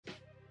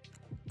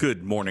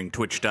Good morning,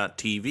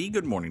 Twitch.tv.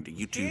 Good morning to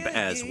YouTube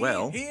as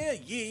well. Hear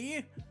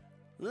ye.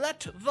 Let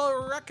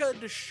the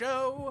record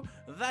show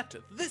that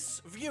this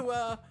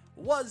viewer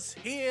was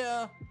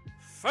here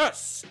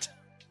first.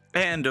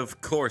 And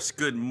of course,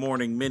 good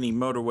morning, mini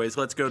Motorways.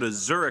 Let's go to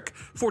Zurich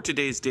for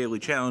today's daily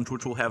challenge,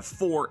 which will have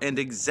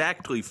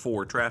exactly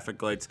four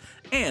traffic lights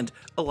and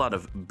a lot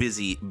of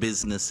busy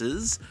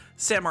businesses.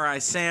 Samurai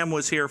Sam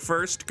was here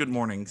first. Good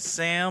morning,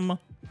 Sam.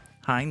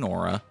 Hi,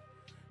 Nora.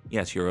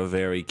 Yes, you're a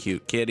very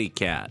cute kitty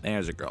cat.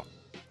 There's a girl.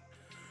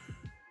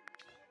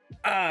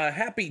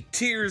 Happy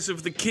Tears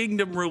of the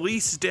Kingdom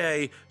release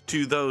day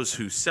to those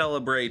who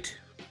celebrate.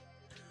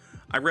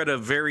 I read a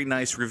very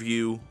nice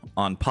review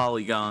on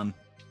Polygon.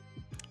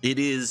 It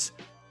is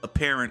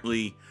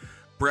apparently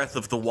Breath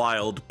of the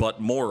Wild, but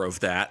more of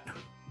that,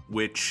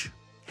 which,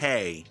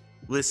 hey,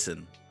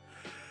 listen.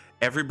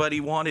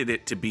 Everybody wanted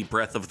it to be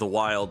Breath of the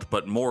Wild,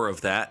 but more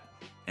of that,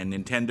 and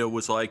Nintendo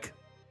was like,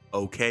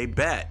 okay,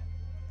 bet.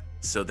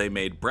 So they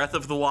made Breath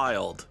of the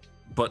Wild,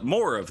 but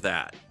more of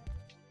that.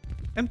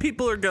 And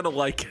people are gonna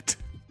like it.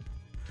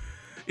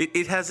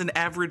 It has an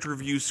average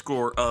review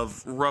score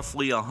of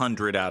roughly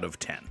 100 out of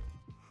 10,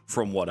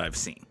 from what I've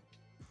seen.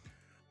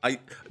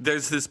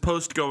 There's this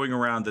post going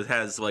around that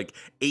has like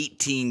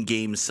 18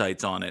 game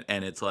sites on it,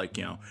 and it's like,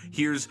 you know,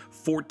 here's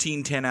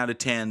 14 10 out of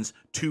 10s,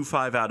 2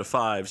 5 out of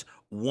 5s,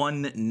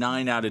 1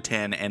 9 out of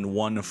 10, and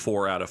 1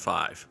 4 out of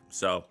 5.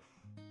 So,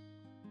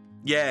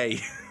 yay.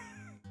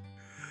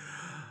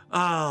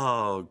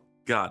 Oh,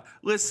 God.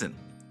 Listen,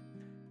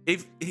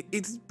 if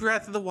it's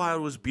Breath of the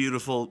Wild was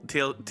beautiful,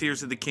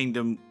 Tears of the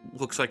Kingdom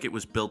looks like it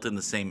was built in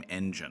the same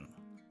engine.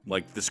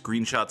 Like, the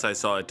screenshots I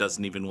saw, it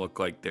doesn't even look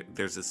like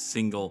there's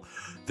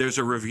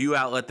a review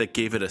outlet that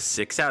gave it a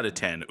 6 out of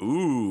 10.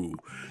 Ooh,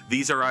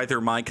 these are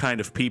either my kind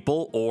of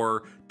people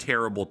or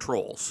terrible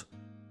trolls.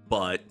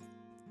 But,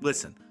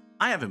 listen,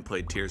 I haven't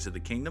played Tears of the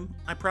Kingdom.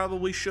 I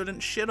probably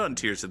shouldn't shit on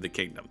Tears of the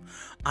Kingdom.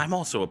 I'm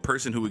also a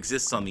person who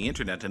exists on the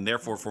internet, and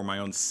therefore for my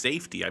own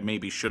safety, I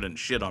maybe shouldn't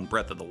shit on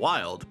Breath of the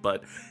Wild,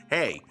 but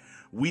hey,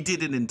 we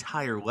did an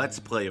entire Let's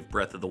Play of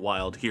Breath of the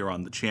Wild here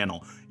on the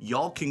channel.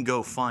 Y'all can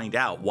go find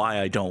out why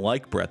I don't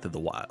like Breath of the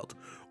Wild,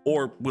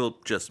 or we'll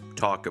just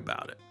talk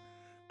about it.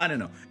 I don't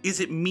know.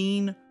 Is it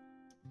mean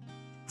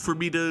for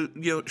me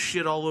to,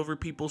 shit all over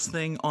people's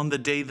thing on the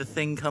day the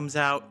thing comes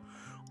out?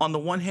 On the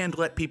one hand,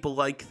 let people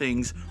like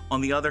things.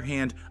 On the other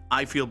hand,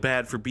 I feel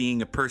bad for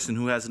being a person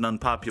who has an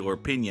unpopular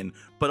opinion,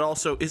 but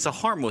also is a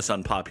harmless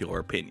unpopular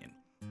opinion.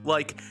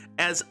 Like,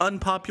 as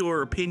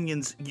unpopular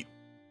opinions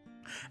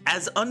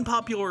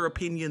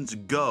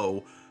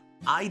go,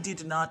 I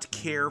did not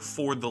care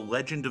for The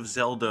Legend of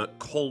Zelda: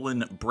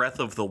 Breath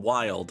of the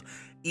Wild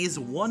is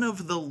one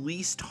of the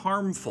least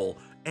harmful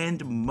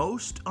and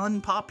most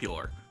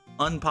unpopular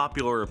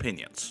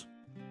opinions.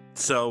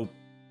 So,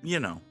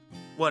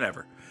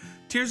 whatever.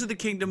 Tears of the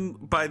Kingdom,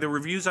 by the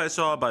reviews I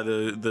saw, by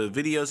the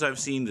videos I've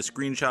seen, the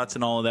screenshots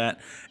and all of that,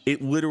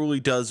 it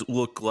literally does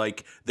look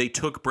like they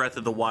took Breath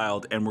of the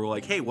Wild and were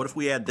like, hey, what if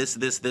we add this,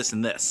 this, this,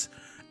 and this?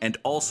 And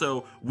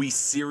also, we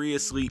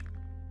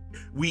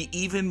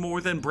even more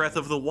than Breath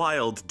of the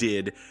Wild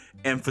did,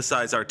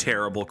 emphasize our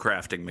terrible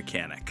crafting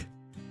mechanic.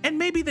 And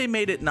maybe they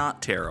made it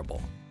not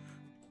terrible.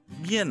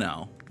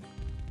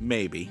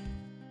 Maybe.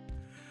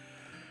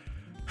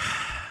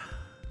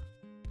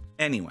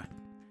 Anyway.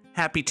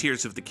 Happy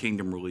Tears of the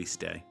Kingdom release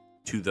day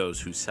to those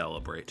who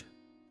celebrate.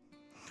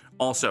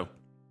 Also,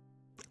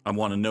 I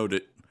want to note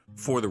it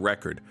for the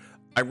record.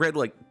 I read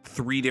like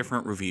 3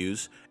 different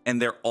reviews, and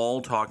they're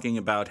all talking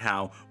about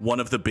how one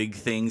of the big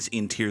things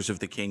in Tears of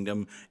the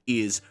Kingdom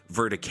is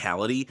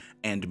verticality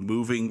and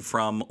moving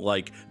from,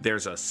 like,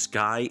 there's a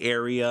sky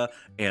area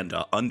and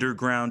an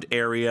underground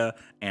area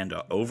and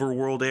an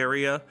overworld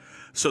area.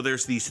 So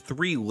there's these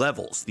 3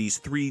 levels, these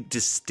 3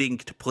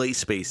 distinct play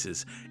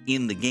spaces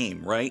in the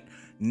game, right?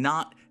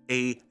 Not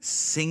a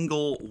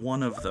single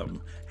one of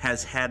them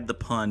has had the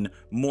pun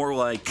more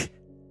like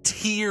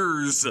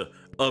Tears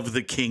of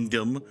the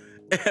Kingdom.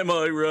 Am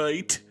I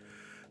right?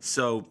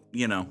 So,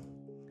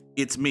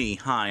 it's me.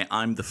 Hi,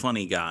 I'm the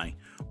funny guy.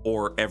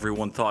 Or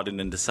everyone thought it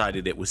and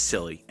decided it was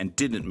silly and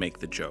didn't make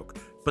the joke.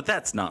 But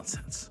that's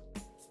nonsense.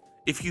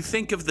 If you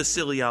think of the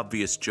silly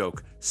obvious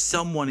joke,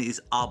 someone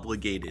is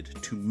obligated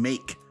to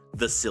make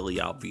the silly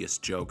obvious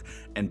joke.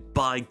 And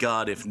by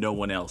God, if no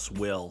one else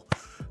will,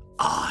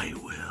 I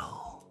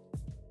will.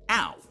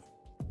 Ow.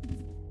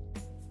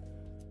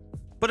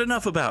 But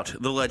enough about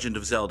The Legend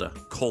of Zelda: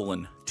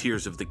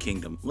 Tears of the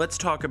Kingdom. Let's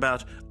talk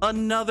about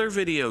another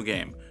video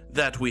game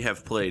that we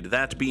have played,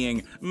 that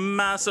being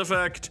Mass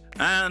Effect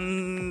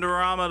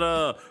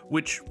Andromeda,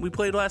 which we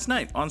played last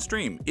night on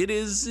stream. It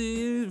is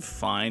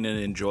fine and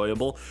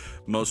enjoyable,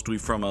 mostly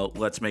from a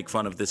let's make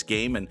fun of this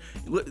game. And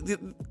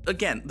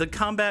again, the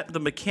combat, the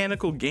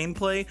mechanical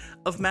gameplay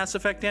of Mass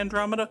Effect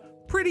Andromeda,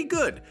 pretty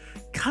good.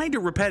 Kind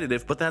of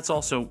repetitive, but that's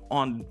also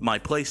on my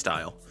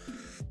playstyle.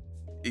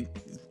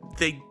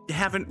 They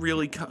haven't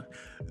really...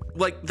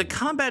 the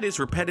combat is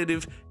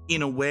repetitive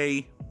in a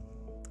way...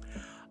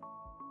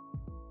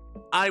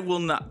 I will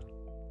not...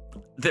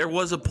 there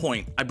was a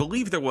point, I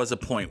believe there was a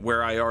point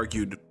where I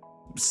argued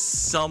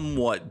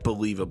somewhat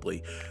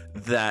believably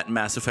that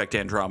Mass Effect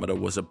Andromeda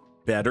was a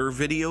better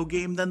video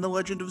game than The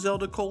Legend of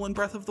Zelda: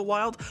 Breath of the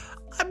Wild.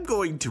 I'm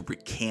going to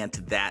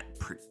recant that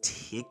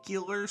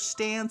particular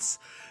stance.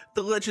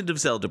 The Legend of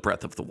Zelda: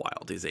 Breath of the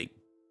Wild is a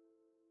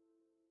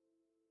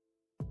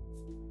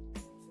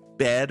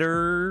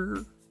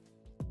better...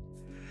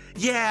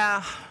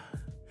 Yeah,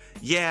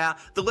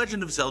 The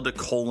Legend of Zelda: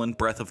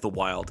 Breath of the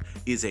Wild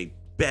is a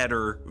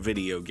better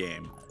video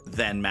game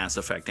than Mass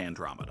Effect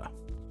Andromeda.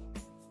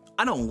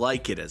 I don't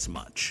like it as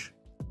much,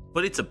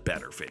 but it's a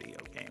better video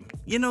game.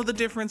 You know the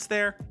difference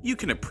there? You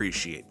can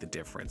appreciate the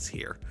difference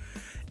here.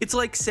 It's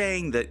like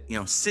saying that,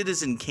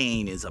 Citizen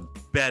Kane is a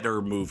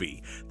better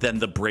movie than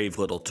The Brave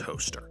Little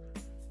Toaster.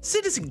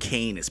 Citizen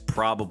Kane is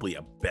probably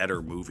a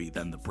better movie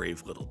than The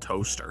Brave Little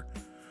Toaster.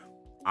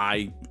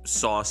 I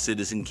saw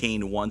Citizen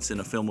Kane once in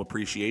a film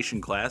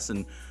appreciation class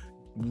and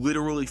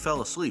literally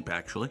fell asleep,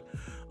 actually.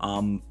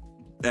 And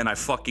I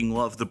fucking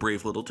love The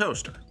Brave Little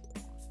Toaster.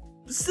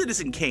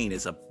 Citizen Kane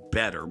is a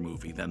better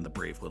movie than The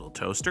Brave Little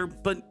Toaster,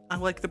 but I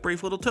like The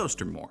Brave Little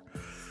Toaster more.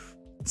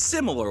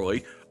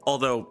 Similarly,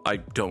 although I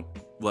don't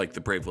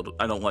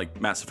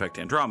like Mass Effect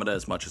Andromeda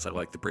as much as I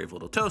like The Brave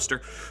Little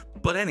Toaster,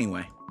 but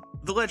anyway,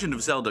 The Legend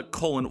of Zelda: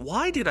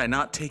 why did I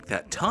not take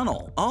that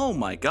tunnel? Oh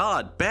my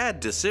god,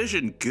 bad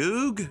decision,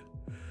 Goog.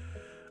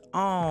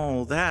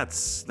 Oh,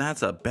 that's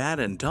a bad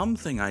and dumb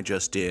thing I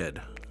just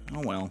did.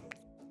 Oh well.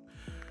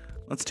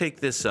 Let's take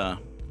this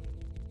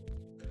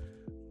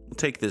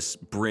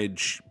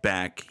bridge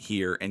back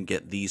here and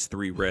get these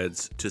 3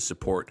 reds to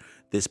support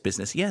this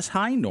business. Yes,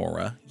 hi,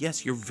 Nora.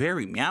 Yes, you're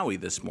very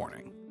meowy this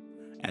morning,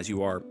 as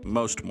you are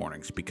most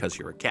mornings because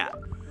you're a cat.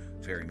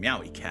 Very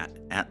meowy cat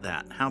at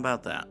that. How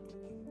about that?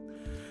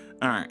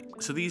 All right,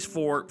 so these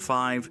 4,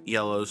 5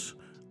 yellows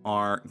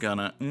are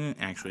gonna...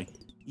 actually,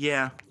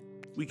 yeah,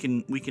 we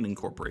can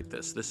incorporate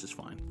this. This is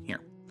fine.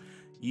 Here.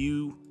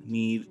 You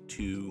need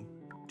to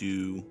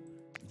do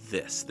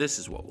this. This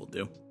is what we'll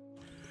do.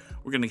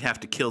 We're going to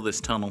have to kill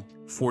this tunnel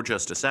for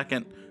just a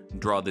second.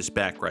 Draw this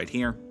back right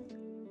here.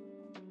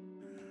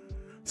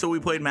 So we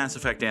played Mass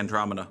Effect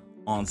Andromeda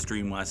on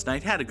stream last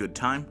night. Had a good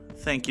time.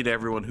 Thank you to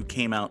everyone who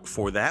came out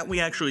for that. We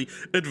actually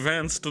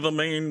advanced the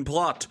main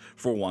plot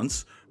for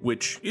once,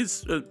 which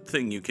is a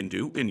thing you can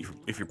do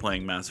if you're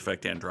playing Mass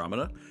Effect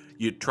Andromeda.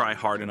 You try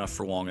hard enough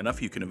for long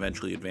enough, you can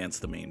eventually advance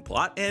the main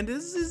plot, and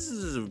this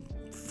is a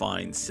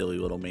fine, silly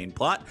little main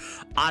plot.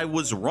 I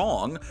was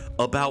wrong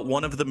about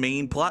one of the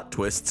main plot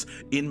twists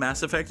in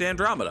Mass Effect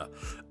Andromeda.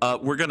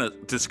 We're gonna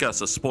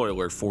discuss a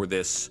spoiler for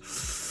this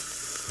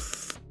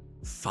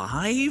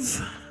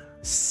 5,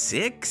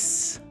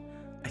 6,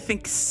 I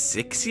think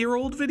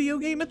 6-year-old video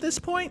game at this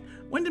point.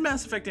 When did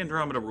Mass Effect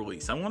Andromeda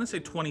release? I want to say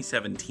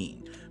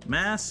 2017.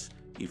 Mass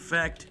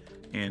Effect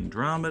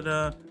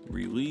Andromeda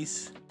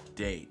release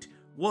date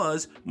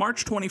was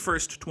March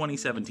 21st,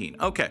 2017.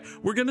 Okay,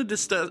 we're gonna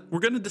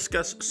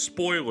discuss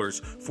spoilers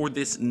for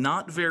this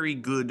not very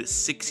good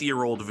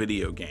 6-year-old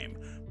video game.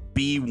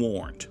 Be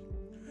warned.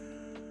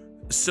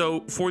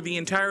 So, for the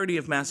entirety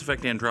of Mass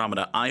Effect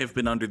Andromeda, I have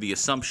been under the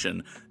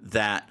assumption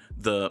that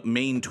the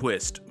main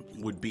twist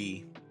would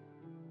be...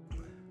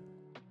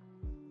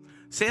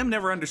 Sam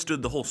never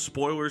understood the whole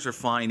spoilers are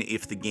fine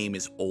if the game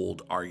is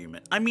old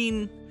argument. I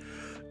mean,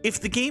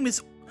 if the game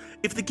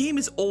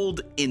is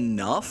old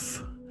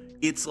enough,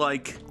 it's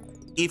like,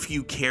 if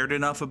you cared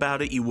enough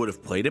about it, you would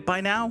have played it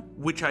by now,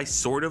 which I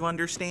sort of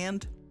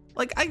understand.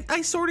 Like,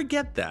 I sort of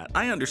get that.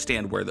 I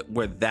understand where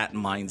that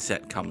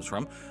mindset comes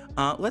from.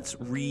 Let's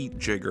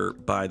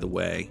rejigger, by the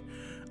way,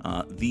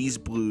 these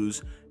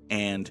blues,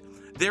 and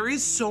there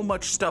is so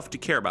much stuff to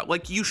care about.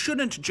 Like, you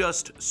shouldn't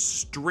just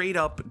straight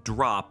up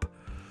drop,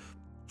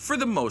 for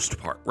the most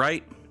part,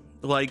 right?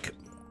 Like,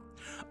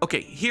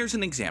 okay, here's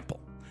an example.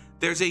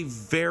 There's a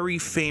very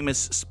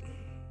famous,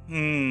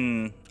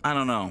 I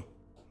don't know.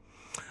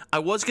 I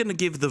was going to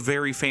give the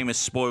very famous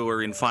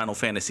spoiler in Final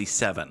Fantasy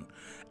VII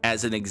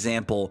as an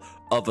example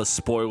of a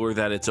spoiler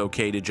that it's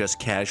okay to just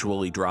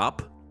casually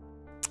drop.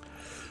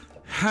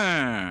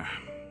 I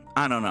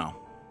don't know.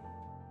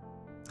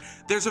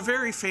 There's a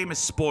very famous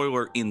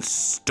spoiler in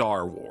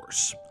Star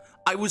Wars.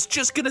 I was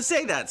just going to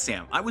say that,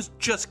 Sam. I was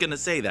just going to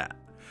say that.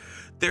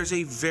 There's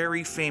a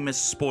very famous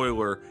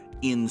spoiler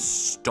in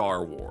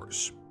Star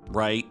Wars,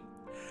 right?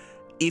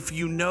 If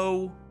you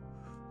know,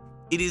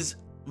 it is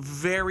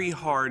very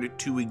hard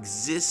to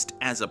exist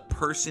as a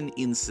person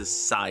in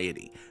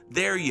society.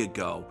 There you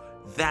go.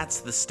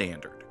 That's the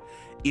standard.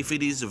 If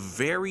it is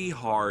very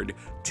hard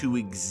to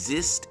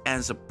exist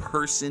as a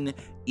person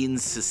in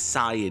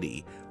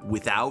society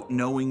without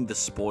knowing the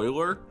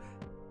spoiler,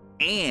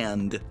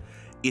 and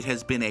it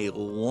has been a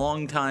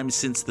long time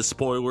since the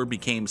spoiler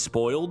became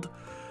spoiled,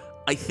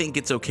 I think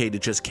it's okay to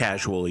just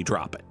casually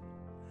drop it.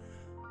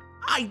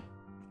 I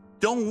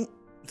don't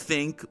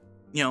think,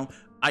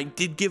 I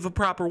did give a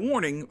proper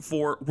warning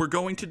for we're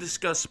going to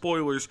discuss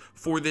spoilers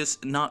for this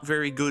not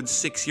very good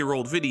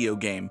 6-year-old video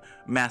game,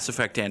 Mass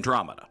Effect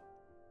Andromeda.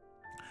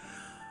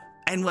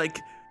 And like,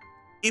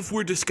 if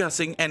we're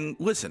discussing, and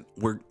listen,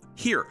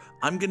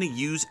 I'm going to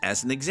use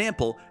as an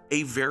example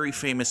a very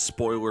famous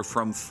spoiler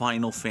from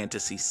Final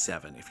Fantasy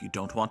VII. If you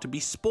don't want to be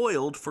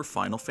spoiled for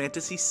Final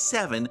Fantasy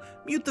VII,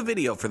 mute the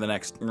video for the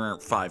next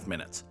 5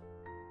 minutes.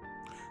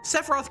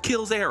 Sephiroth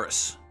kills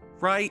Aeris,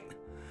 right?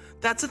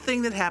 That's a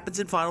thing that happens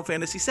in Final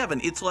Fantasy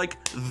VII. It's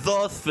like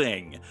the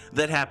thing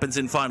that happens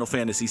in Final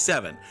Fantasy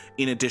VII,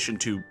 in addition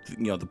to,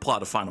 the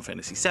plot of Final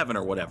Fantasy VII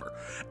or whatever.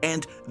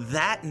 And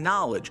that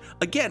knowledge,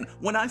 again,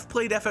 when I've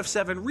played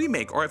FF7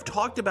 Remake, or I've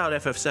talked about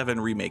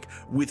FF7 Remake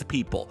with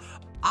people,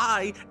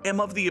 I am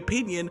of the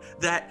opinion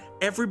that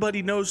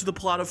everybody knows the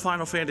plot of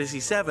Final Fantasy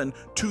VII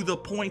to the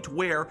point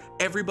where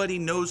everybody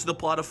knows the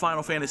plot of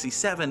Final Fantasy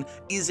VII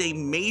is a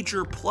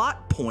major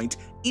plot point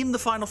in the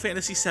Final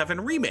Fantasy VII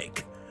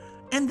Remake.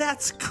 And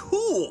that's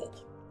cool,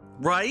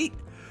 right?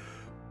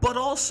 But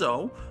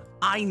also,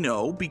 I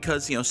know,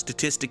 because,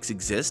 statistics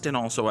exist, and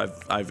also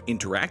I've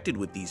interacted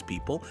with these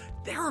people,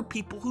 there are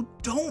people who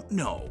don't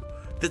know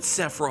that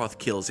Sephiroth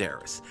kills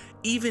Aeris,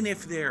 even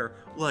if they're,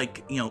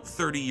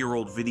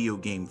 30-year-old video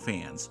game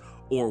fans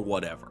or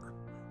whatever.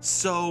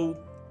 So,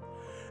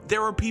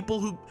 there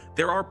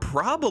are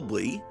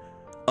probably,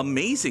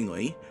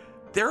 amazingly,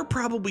 there are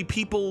probably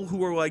people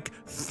who are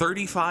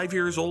 35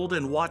 years old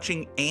and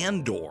watching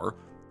Andor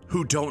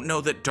who don't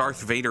know that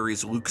Darth Vader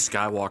is Luke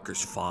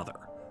Skywalker's father,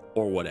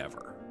 or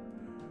whatever.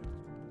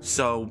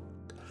 So,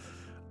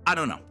 I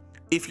don't know.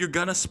 If you're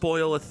gonna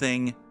spoil a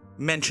thing,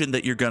 mention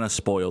that you're gonna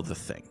spoil the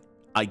thing,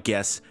 I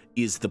guess,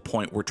 is the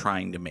point we're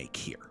trying to make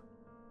here.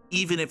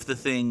 Even if the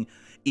thing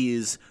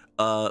is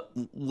a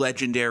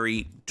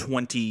legendary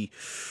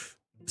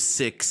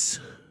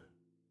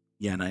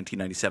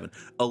 1997,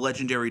 a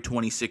legendary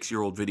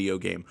 26-year-old video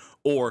game,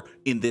 or,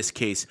 in this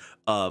case,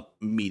 a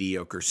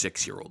mediocre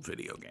 6-year-old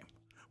video game.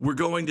 We're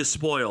going to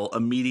spoil a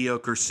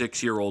mediocre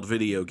 6-year-old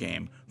video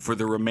game for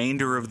the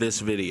remainder of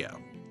this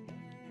video.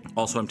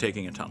 Also, I'm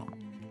taking a tunnel.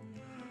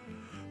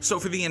 So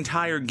for the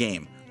entire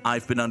game,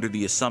 I've been under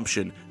the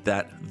assumption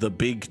that the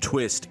big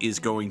twist is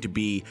going to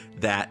be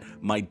that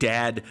my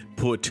dad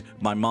put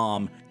my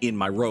mom in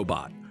my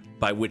robot,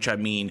 by which I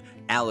mean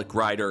Alec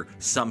Ryder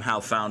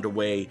somehow found a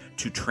way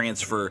to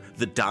transfer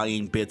the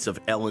dying bits of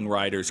Ellen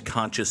Ryder's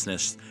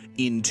consciousness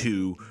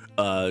into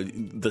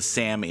the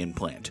Sam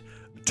implant.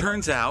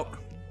 Turns out,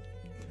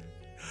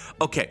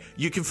 okay,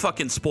 you can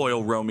fucking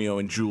spoil Romeo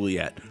and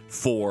Juliet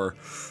for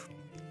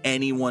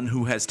anyone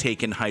who has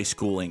taken high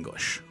school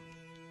English.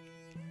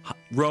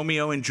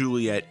 Romeo and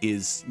Juliet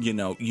is,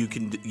 you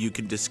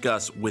can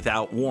discuss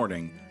without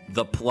warning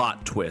the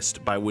plot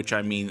twist, by which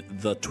I mean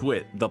the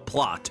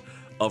plot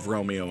of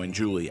Romeo and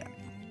Juliet.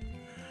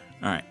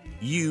 All right,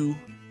 you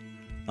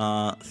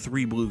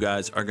 3 blue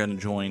guys are going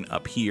to join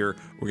up here.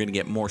 We're going to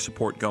get more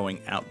support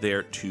going out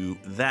there to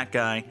that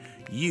guy.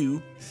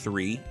 You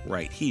 3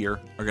 right here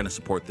are going to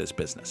support this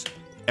business.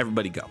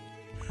 Everybody go.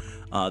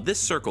 This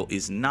circle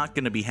is not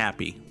going to be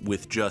happy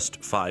with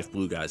just 5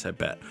 blue guys, I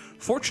bet.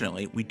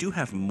 Fortunately, we do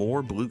have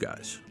more blue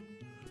guys.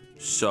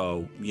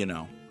 So,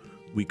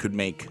 we could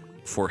make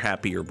for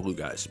happier blue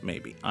guys,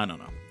 maybe. I don't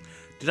know.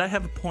 Did I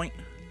have a point?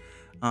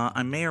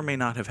 I may or may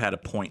not have had a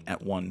point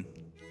at one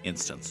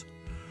instance.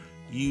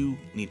 You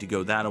need to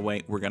go that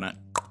away. We're going to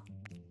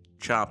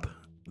chop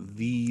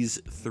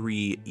these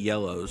 3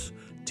 yellows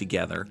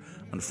together.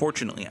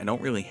 Unfortunately, I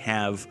don't really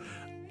have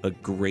a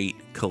great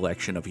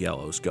collection of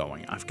yellows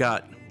going. I've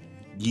got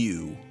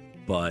you,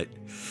 but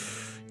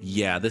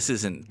yeah, this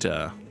isn't,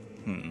 Could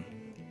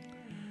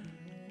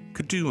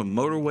do a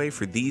motorway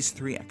for these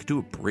 3. I could do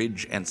a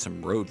bridge and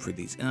some road for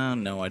these.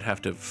 No, I'd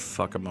have to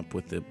fuck them up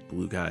with the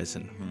blue guys,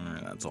 and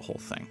that's a whole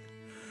thing.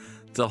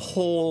 It's a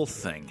whole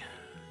thing.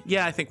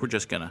 Yeah, I think we're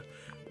just gonna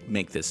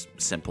make this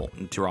simple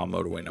and draw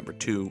motorway number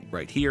 2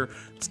 right here.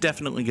 It's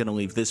definitely going to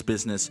leave this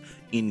business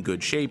in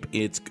good shape.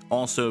 It's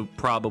also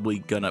probably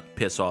going to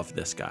piss off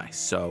this guy.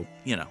 So,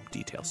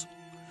 details.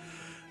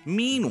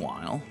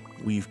 Meanwhile,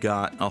 we've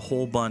got a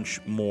whole bunch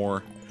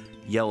more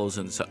yellows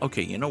and so.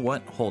 Okay, you know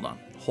what? Hold on.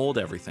 Hold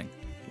everything.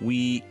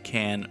 We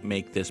can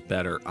make this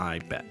better, I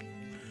bet.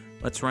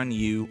 Let's run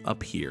you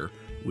up here,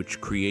 which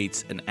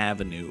creates an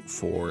avenue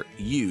for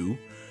you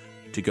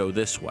to go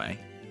this way.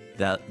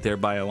 That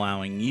thereby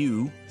allowing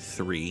you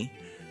 3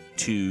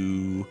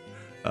 to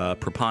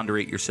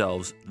preponderate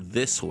yourselves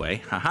this way.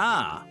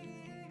 Haha!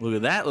 Look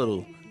at that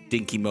little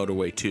dinky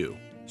motorway too.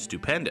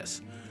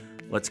 Stupendous.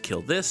 Let's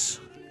kill this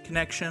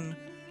connection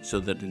so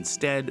that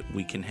instead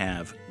we can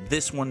have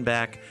this one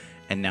back,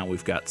 and now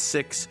we've got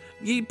 6.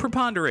 You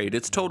preponderate.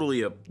 It's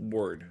totally a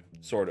word,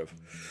 sort of.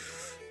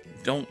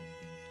 Don't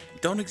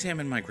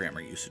examine my grammar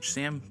usage,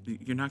 Sam.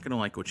 You're not going to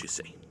like what you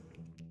see.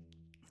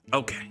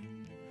 Okay.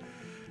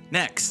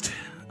 Next,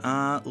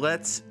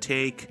 let's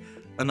take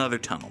another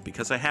tunnel,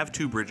 because I have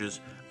 2 bridges.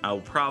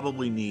 I'll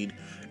probably need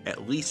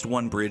at least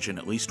 1 bridge and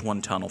at least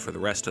 1 tunnel for the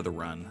rest of the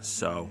run,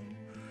 so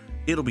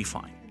it'll be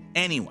fine.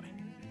 Anyway,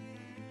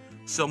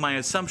 so my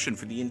assumption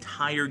for the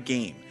entire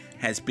game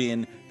has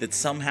been that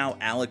somehow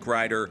Alec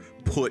Ryder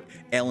put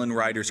Ellen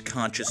Ryder's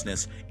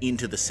consciousness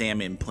into the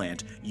SAM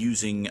implant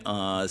using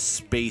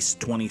space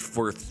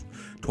 23rd,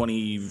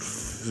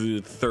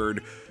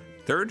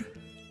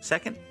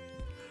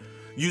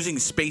 using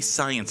space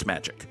science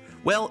magic.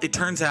 Well, it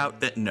turns out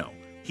that no,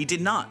 he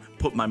did not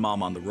put my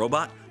mom on the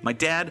robot. My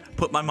dad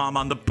put my mom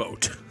on the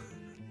boat.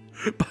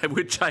 By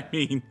which I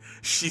mean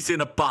she's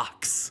in a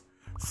box,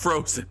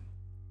 frozen.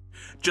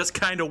 Just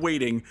kind of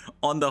waiting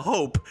on the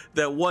hope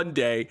that one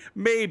day,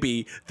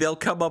 maybe, they'll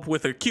come up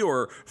with a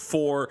cure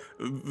for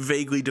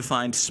vaguely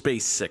defined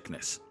space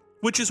sickness.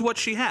 Which is what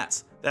she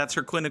has. That's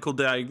her clinical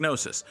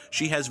diagnosis.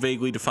 She has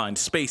vaguely defined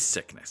space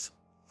sickness.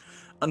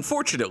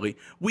 Unfortunately,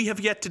 we have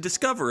yet to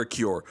discover a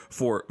cure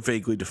for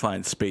vaguely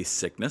defined space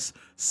sickness,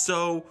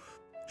 so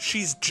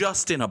she's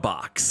just in a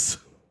box.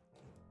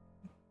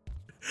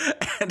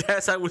 And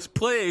as I was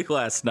playing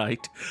last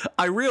night,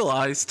 I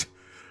realized,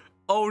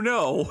 oh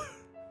no,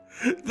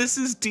 this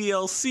is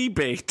DLC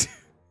bait.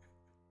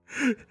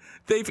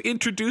 They've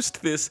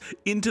introduced this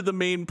into the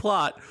main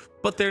plot,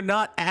 but they're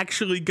not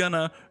actually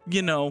gonna,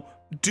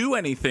 do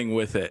anything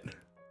with it.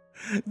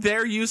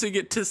 They're using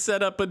it to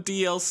set up a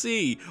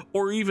DLC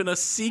or even a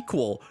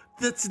sequel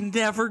that's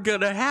never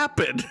gonna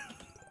happen.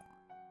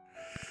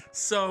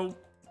 So,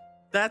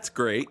 that's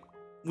great.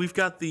 We've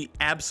got the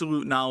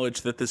absolute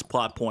knowledge that this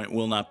plot point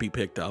will not be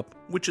picked up,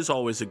 which is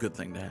always a good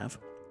thing to have.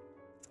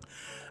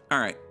 All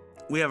right,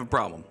 we have a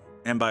problem.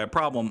 And by a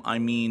problem, I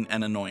mean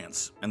an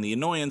annoyance. And the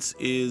annoyance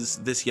is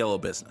this yellow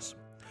business.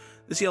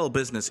 This yellow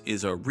business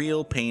is a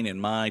real pain in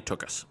my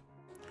tuchus.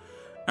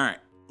 All right,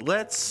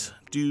 let's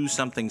do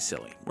something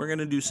silly. We're going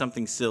to do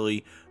something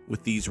silly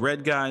with these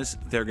red guys.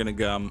 They're going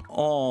to come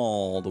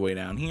all the way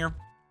down here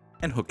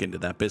and hook into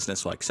that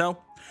business like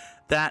so.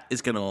 That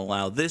is going to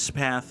allow this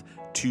path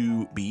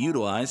to be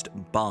utilized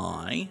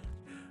by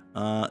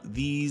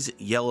these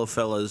yellow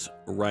fellas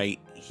right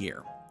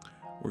here.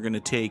 We're going to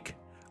take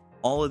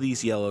all of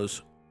these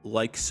yellows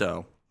like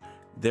so.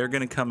 They're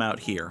going to come out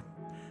here.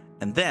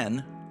 And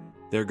then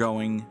they're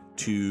going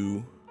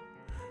to...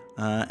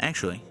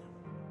 actually,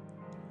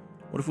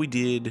 what if we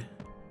did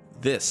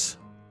this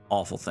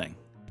awful thing?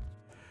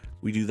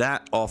 We do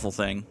that awful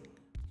thing.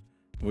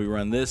 We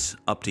run this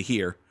up to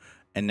here.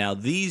 And now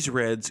these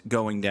reds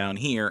going down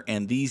here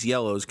and these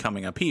yellows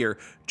coming up here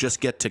just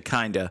get to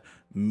kind of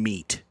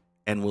meet.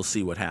 And we'll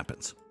see what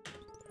happens.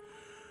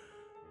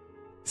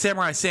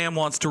 Samurai Sam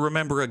wants to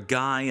remember a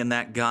guy, and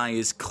that guy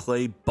is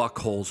Clay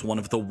Buckholes, one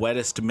of the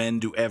wettest men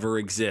to ever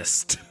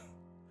exist.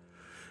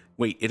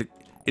 Wait,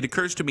 it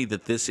occurs to me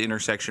that this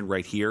intersection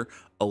right here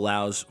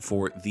allows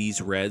for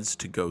these reds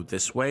to go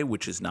this way,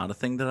 which is not a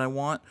thing that I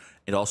want.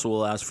 It also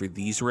allows for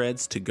these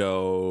reds to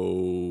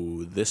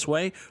go this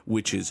way,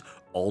 which is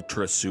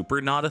ultra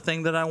super not a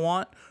thing that I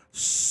want.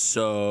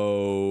 So,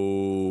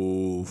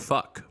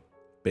 fuck,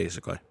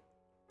 basically.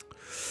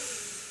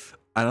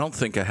 I don't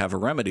think I have a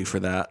remedy for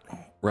that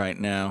right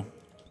now.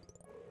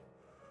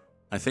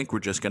 I think we're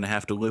just going to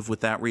have to live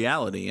with that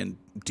reality and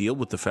deal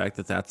with the fact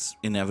that that's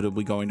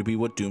inevitably going to be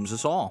what dooms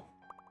us all.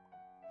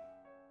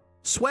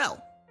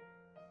 Swell.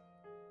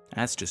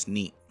 That's just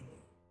neat.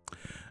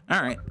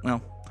 All right,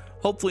 well,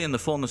 hopefully in the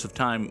fullness of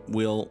time,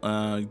 we'll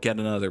get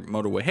another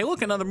motorway. Hey,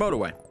 look, another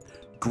motorway.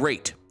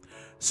 Great.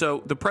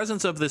 So the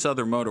presence of this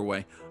other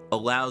motorway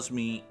allows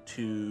me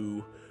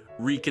to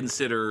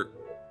reconsider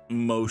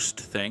most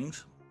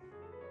things.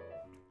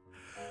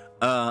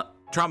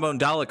 Trombone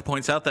Dalek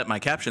points out that my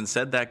caption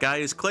said that guy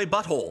is Clay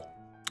Butthole,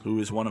 who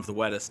is one of the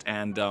wettest.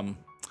 And,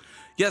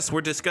 yes,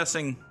 we're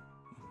discussing...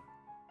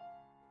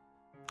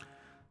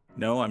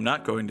 No, I'm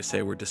not going to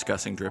say we're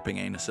discussing dripping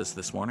anuses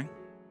this morning.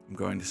 I'm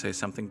going to say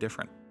something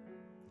different.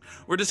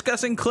 We're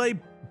discussing Clay...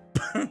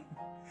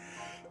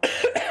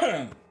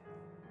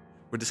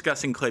 We're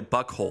discussing Clay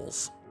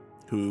Buckholes,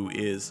 who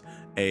is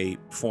a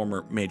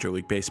former Major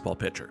League Baseball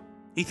pitcher.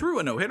 He threw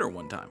a no-hitter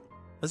one time.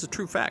 That's a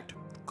true fact.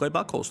 Clay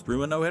Buckholes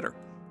threw a no-hitter.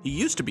 He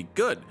used to be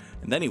good,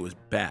 and then he was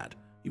bad.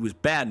 He was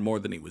bad more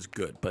than he was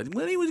good, but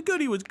when he was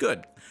good, he was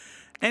good.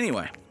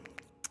 Anyway.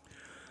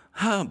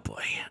 Oh,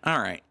 boy. All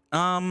right.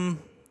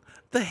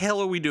 The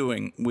hell are we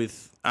doing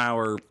with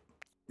our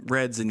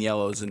reds and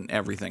yellows and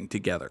everything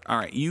together? All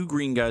right, you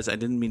green guys, I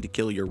didn't mean to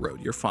kill your road.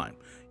 You're fine.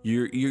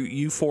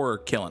 You four are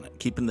killing it,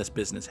 keeping this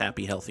business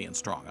happy, healthy, and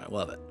strong. I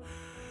love it.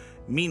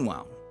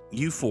 Meanwhile,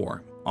 you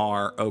four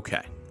are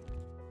okay.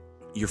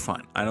 You're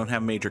fine. I don't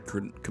have major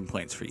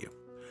complaints for you.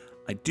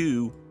 I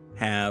do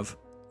have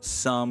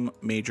some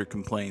major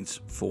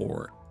complaints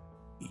for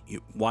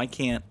you. Why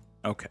can't...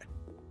 Okay.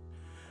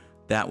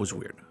 That was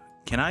weird.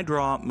 Can I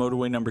draw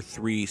motorway number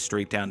 3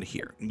 straight down to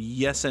here?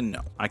 Yes and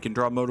no. I can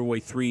draw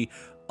motorway 3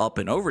 up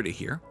and over to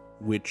here,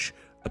 which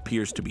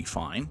appears to be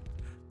fine.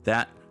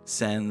 That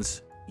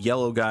sends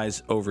yellow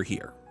guys over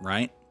here,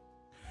 right?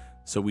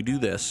 So we do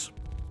this.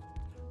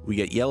 We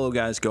get yellow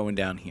guys going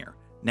down here.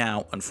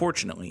 Now,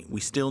 unfortunately, we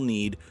still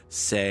need,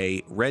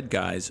 say, red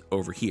guys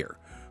over here.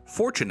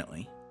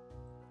 Fortunately,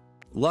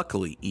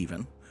 luckily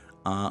even,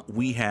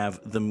 we have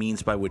the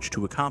means by which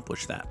to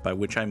accomplish that, by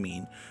which I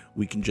mean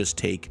we can just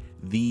take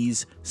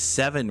these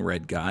 7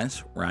 red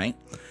guys, right,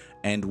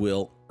 and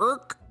we'll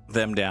irk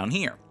them down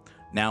here.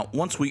 Now,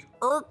 once we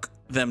irk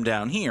them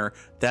down here,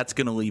 that's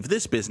going to leave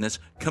this business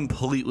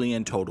completely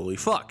and totally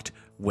fucked.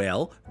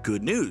 Well,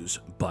 good news,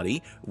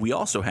 buddy. We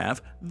also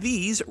have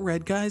these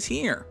red guys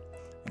here.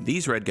 And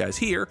these red guys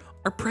here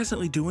are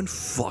presently doing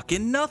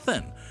fucking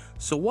nothing.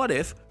 So what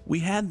if we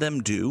had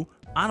them do,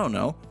 I don't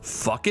know,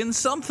 fucking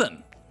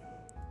something?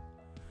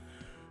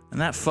 And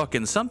that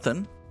fucking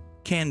something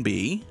can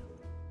be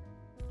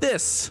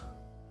this.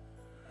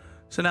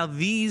 So now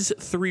these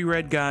 3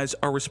 red guys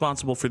are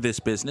responsible for this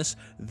business.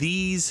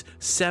 These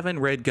 7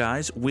 red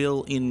guys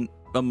will, in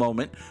a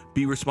moment,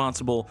 be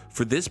responsible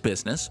for this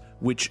business,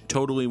 which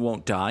totally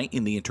won't die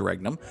in the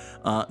interregnum.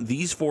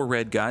 These 4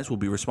 red guys will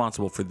be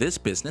responsible for this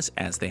business,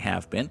 as they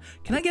have been.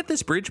 Can I get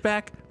this bridge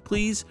back,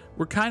 please?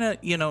 We're kind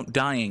of,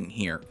 dying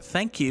here.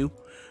 Thank you.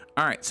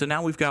 All right, so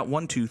now we've got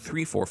 1, 2,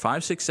 3, 4,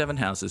 5, 6, 7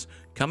 houses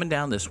coming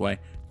down this way.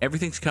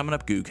 Everything's coming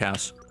up Goog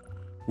House.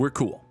 We're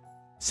cool.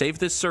 Save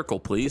this circle,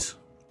 please.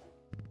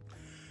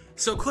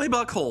 So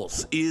Claybuck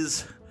Holes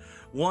is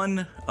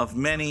one of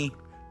many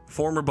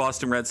former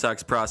Boston Red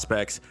Sox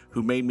prospects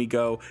who made me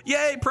go,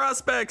 yay,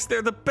 prospects,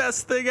 they're the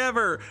best thing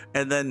ever,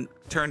 and then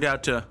turned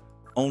out to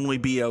only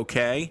be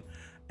okay.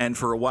 And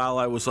for a while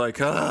I was like,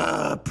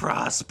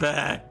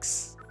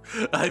 prospects.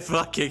 I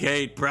fucking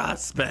hate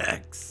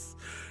prospects.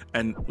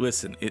 And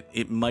listen,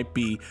 it might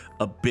be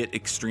a bit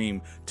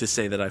extreme to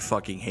say that I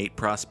fucking hate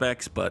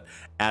prospects, but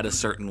at a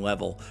certain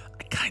level,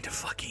 I kind of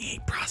fucking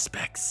hate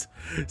prospects.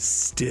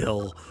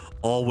 Still,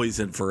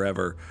 always and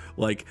forever.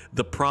 Like,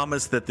 the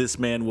promise that this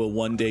man will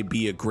one day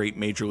be a great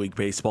Major League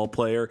Baseball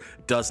player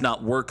does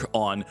not work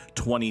on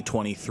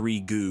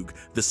 2023 Goog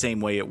the same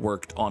way it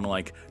worked on,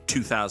 like,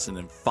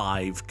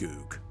 2005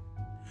 Goog.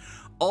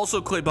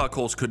 Also, Clay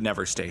Buchholz could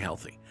never stay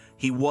healthy.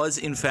 He was,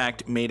 in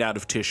fact, made out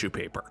of tissue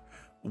paper.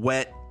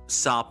 Wet,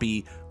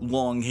 soppy,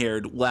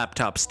 long-haired,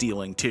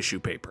 laptop-stealing tissue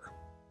paper.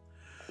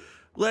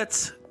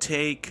 Let's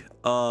take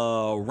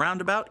a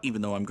roundabout,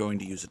 even though I'm going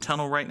to use a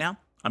tunnel right now.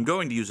 I'm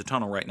going to use a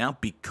tunnel right now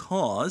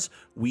because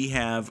we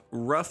have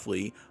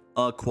roughly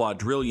a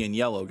quadrillion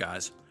yellow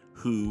guys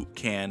who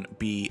can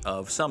be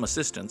of some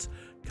assistance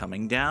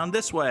coming down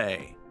this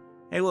way.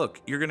 Hey,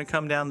 look, you're going to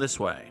come down this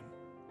way.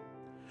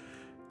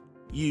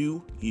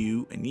 You,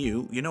 and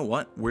you. You know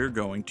what? We're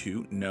going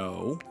to...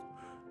 No.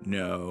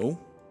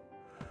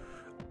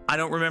 I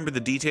don't remember the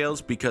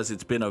details because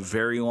it's been a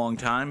very long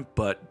time,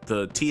 but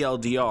the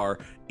TLDR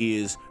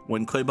is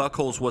when Clay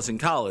Buchholz was in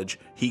college,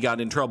 he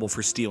got in trouble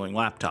for stealing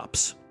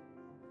laptops.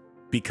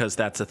 Because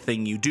that's a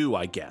thing you do,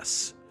 I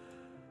guess.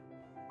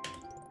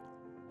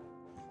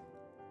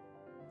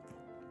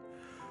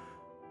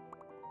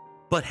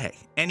 But hey,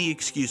 any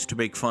excuse to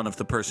make fun of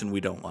the person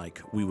we don't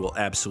like, we will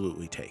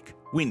absolutely take.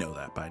 We know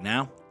that by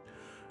now.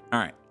 All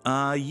right.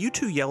 You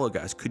two yellow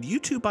guys, could you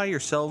two by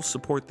yourselves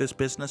support this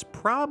business?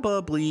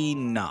 Probably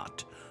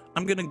not.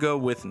 I'm going to go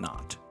with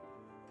not.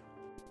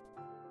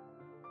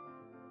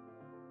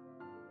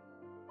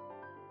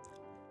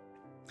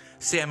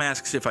 Sam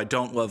asks if I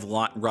don't love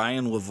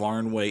Ryan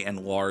Lavarnway and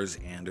Lars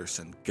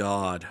Anderson.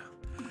 God.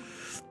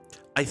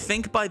 I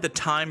think by the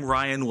time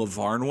Ryan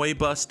Lavarnway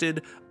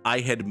busted,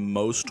 I had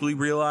mostly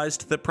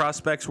realized that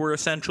prospects were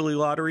essentially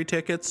lottery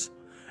tickets.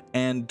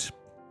 And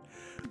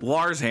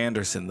Lars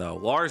Anderson, though.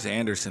 Lars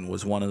Anderson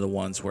was one of the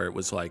ones where it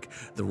was like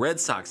the Red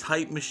Sox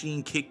hype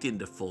machine kicked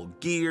into full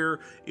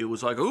gear. It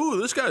was like, ooh,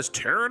 this guy's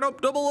tearing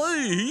up AA.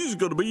 He's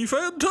going to be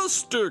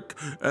fantastic.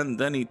 And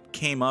then he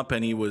came up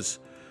and he was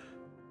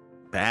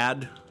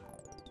bad.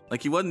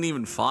 Like, he wasn't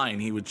even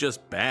fine. He was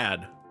just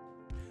bad.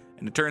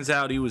 And it turns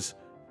out he was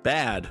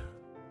bad.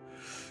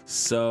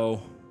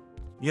 So,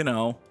 you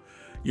know,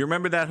 you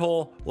remember that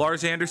whole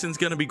Lars Anderson's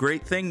gonna be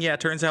great thing? Yeah,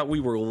 turns out we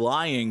were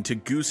lying to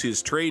goose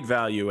his trade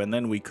value and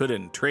then we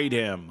couldn't trade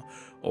him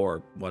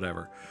or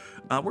whatever.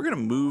 We're gonna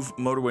move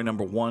motorway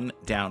number 1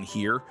 down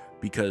here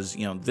because,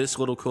 you know, this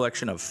little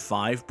collection of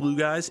 5 blue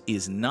guys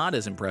is not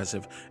as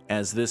impressive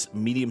as this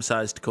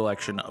medium-sized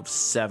collection of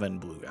 7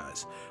 blue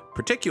guys.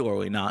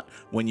 Particularly not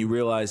when you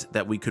realize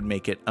that we could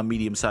make it a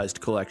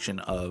medium-sized collection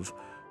of...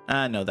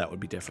 no, that would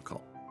be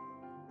difficult.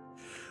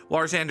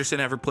 Lars Anderson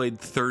ever played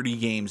 30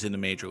 games in the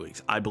major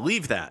leagues. I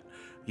believe that.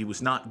 He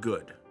was not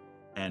good.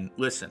 And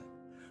listen,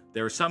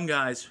 there are some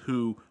guys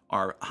who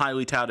are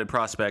highly touted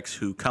prospects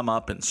who come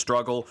up and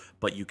struggle,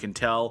 but you can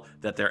tell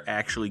that they're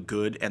actually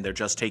good and they're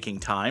just taking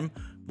time.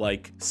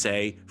 Like,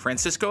 say,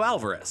 Francisco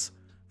Alvarez.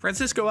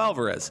 Francisco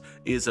Alvarez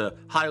is a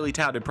highly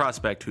touted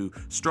prospect who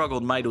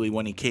struggled mightily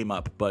when he came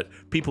up, but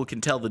people can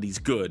tell that he's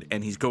good,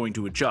 and he's going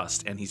to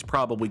adjust, and he's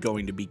probably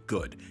going to be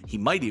good. He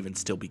might even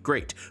still be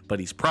great, but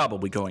he's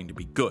probably going to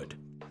be good.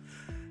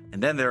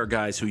 And then there are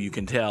guys who you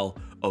can tell,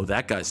 oh,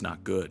 that guy's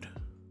not good.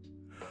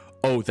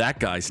 Oh, that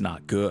guy's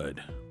not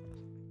good.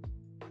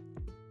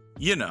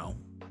 You know,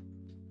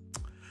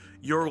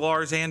 your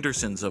Lars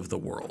Andersons of the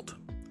world.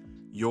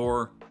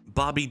 Your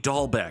Bobby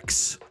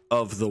Dahlbecks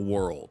of the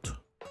world.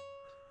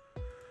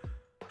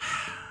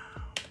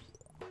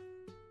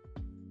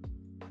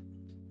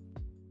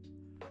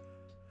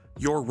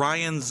 your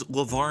Ryan's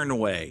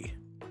Lavarnway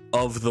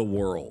of the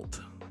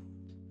world.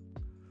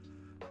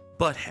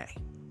 But hey,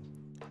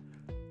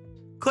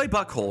 Clay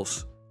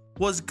Buckholes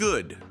was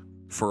good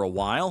for a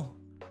while.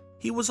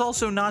 He was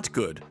also not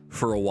good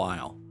for a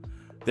while.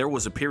 There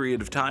was a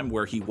period of time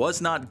where he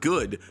was not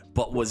good,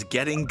 but was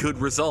getting good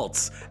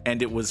results,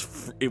 and it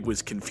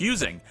was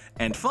confusing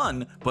and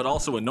fun, but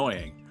also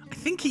annoying.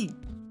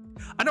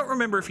 I don't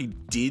remember if he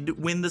did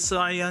win the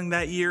Cy Young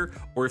that year,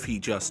 or if he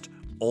just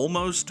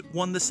almost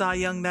won the Cy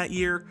Young that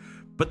year,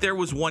 but there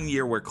was one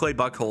year where Clay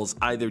Buckholes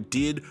either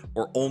did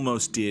or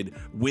almost did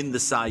win the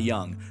Cy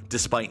Young,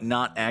 despite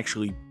not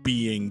actually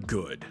being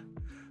good.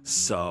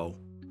 So,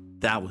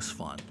 that was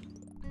fun.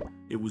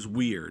 It was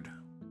weird,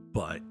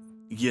 but,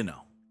 you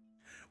know.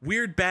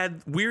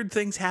 Weird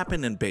things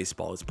happen in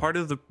baseball. It's part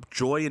of the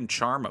joy and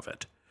charm of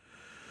it.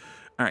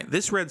 All right,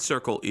 this red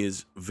circle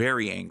is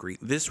very angry.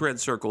 This red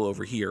circle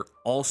over here,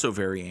 also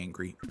very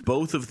angry.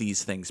 Both of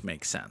these things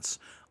make sense.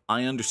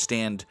 I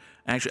understand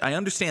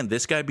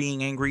this guy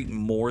being angry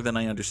more than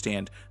I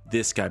understand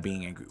this guy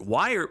being angry.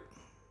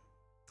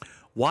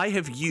 Why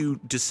have you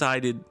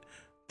decided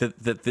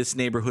that this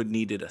neighborhood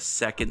needed a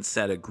second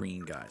set of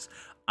green guys?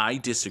 I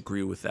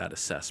disagree with that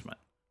assessment,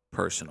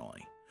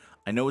 personally.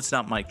 I know it's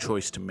not my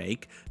choice to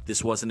make.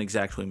 This wasn't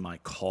exactly my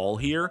call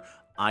here.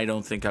 I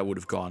don't think I would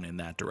have gone in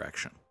that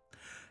direction.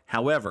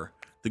 However,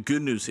 the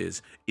good news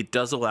is it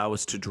does allow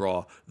us to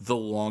draw the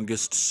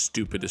longest,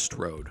 stupidest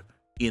road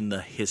in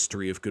the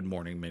history of Good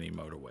Morning Mini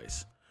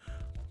Motorways.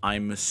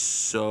 I'm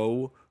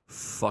so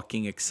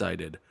fucking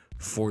excited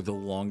for the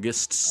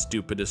longest,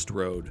 stupidest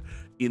road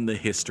in the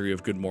history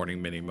of Good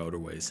Morning Mini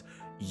Motorways.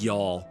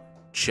 Y'all,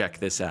 check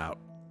this out.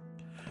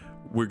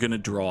 We're going to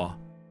draw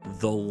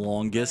the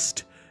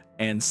longest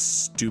and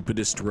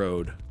stupidest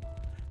road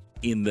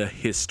in the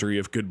history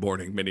of Good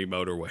Morning Mini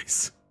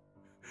Motorways.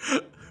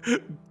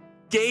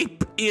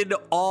 Gape in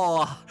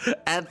awe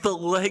at the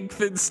length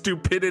and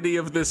stupidity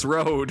of this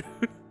road.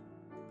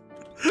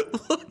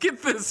 Look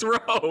at this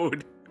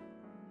road.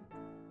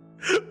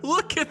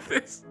 Look at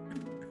this.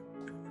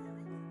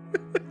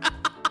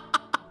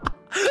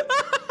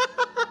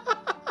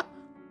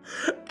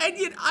 And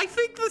yet, I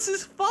think this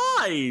is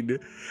fine,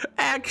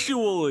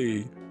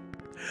 actually.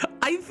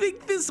 I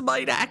think this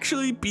might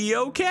actually be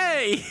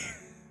okay.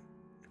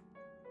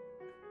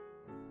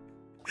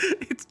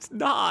 It's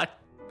not,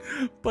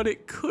 but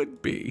it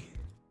could be.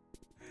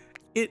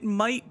 It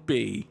might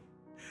be.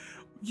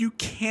 You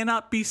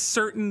cannot be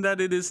certain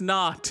that it is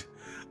not.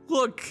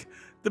 Look,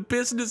 the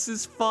business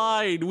is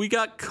fine. We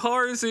got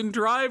cars in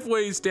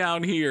driveways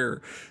down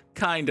here.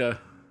 Kinda.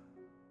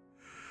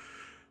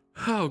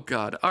 Oh,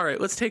 God. All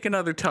right, let's take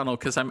another tunnel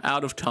because I'm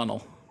out of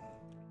tunnel.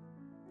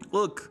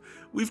 Look,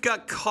 we've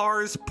got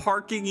cars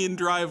parking in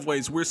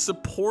driveways. We're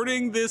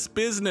supporting this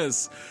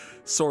business,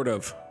 sort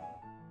of.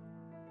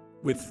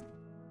 With,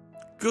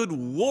 good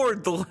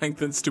Lord, the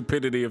length and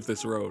stupidity of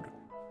this road.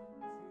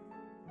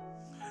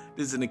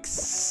 It is an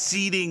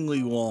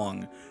exceedingly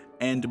long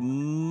and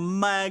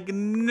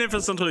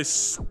magnificently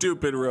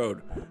stupid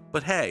road.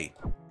 But hey,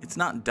 it's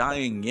not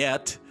dying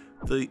yet.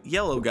 The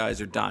yellow guys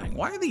are dying.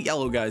 Why are the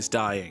yellow guys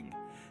dying?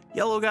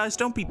 Yellow guys,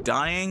 don't be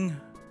dying.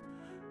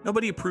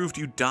 Nobody approved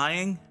you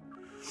dying.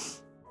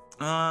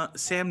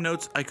 Sam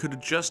notes I could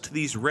adjust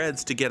these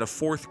reds to get a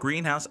fourth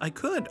greenhouse. I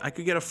could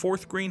get a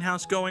fourth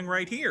greenhouse going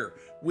right here,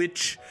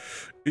 which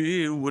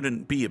it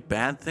wouldn't be a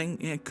bad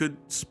thing. It could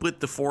split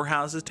the four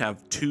houses to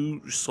have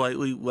two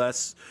slightly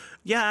less.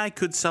 Yeah, I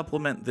could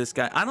supplement this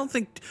guy.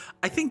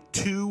 I think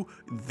two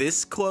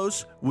this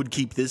close would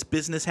keep this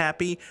business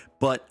happy,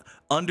 but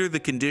under the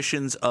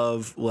conditions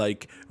of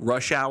like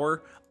rush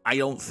hour, I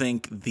don't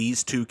think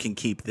these two can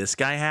keep this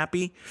guy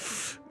happy.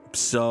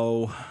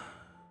 So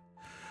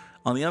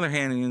on the other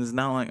hand, it's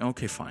not like,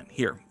 okay, fine.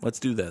 Here, let's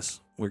do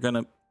this. We're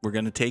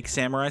gonna take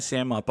Samurai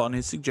Sam up on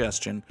his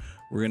suggestion.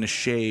 We're gonna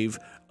shave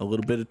a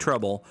little bit of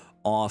trouble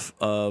off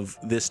of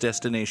this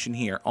destination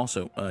here.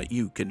 Also,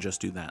 you can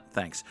just do that.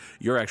 Thanks.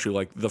 You're actually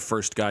like the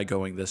first guy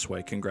going this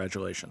way.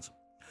 Congratulations.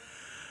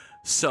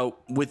 So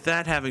with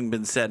that having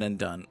been said and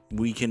done,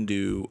 we can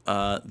do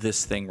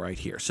this thing right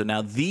here. So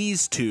now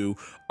these two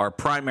are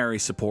primary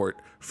support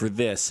for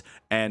this,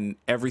 and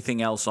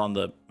everything else on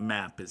the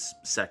map is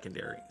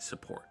secondary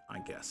support, I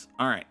guess.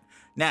 All right.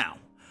 Now,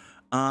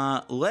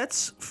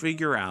 let's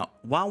figure out,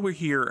 while we're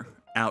here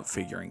out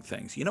figuring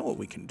things, you know what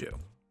we can do?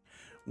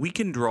 We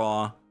can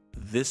draw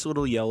this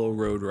little yellow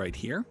road right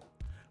here,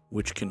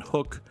 which can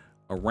hook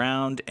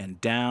around and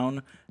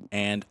down,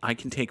 and I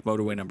can take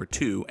motorway number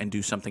 2 and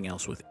do something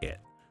else with it.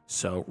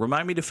 So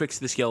remind me to fix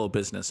this yellow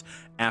business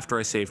after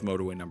I save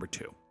motorway number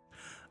 2.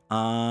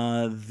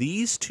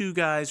 These two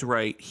guys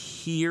right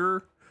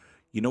here,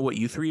 you know what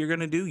you three are going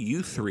to do?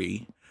 You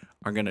three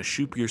are going to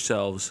shoot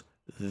yourselves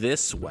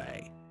this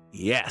way.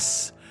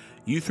 Yes.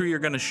 You three are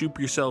going to shoot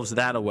yourselves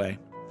that way.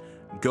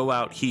 Go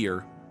out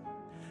here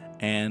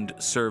and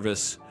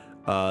service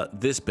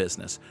this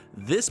business.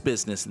 This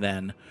business,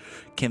 then,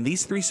 can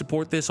these three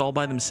support this all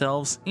by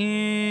themselves?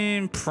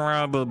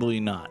 Probably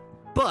not.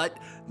 But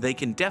they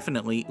can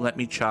definitely let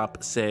me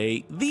chop,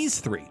 say, these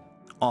 3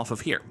 off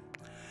of here.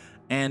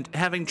 And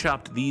having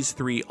chopped these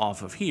 3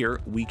 off of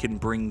here, we can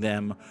bring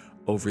them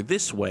over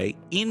this way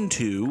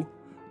into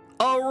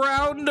a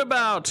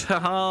roundabout.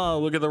 Haha,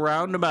 look at the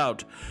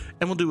roundabout.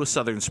 And we'll do a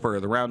southern spur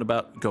of the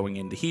roundabout going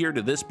into here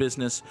to this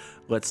business.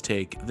 Let's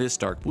take this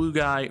dark blue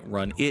guy,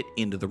 run it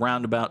into the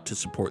roundabout to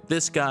support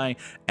this guy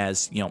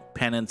as, you know,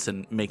 penance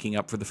and making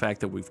up for the fact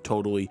that we've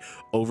totally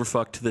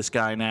overfucked this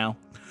guy now.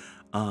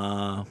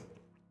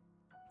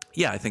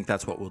 Yeah, I think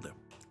that's what we'll do.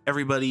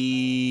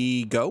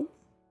 Everybody go.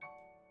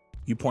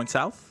 You point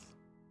south.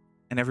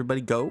 And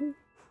everybody go.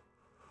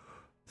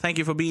 Thank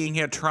you for being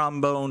here,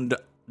 Trombone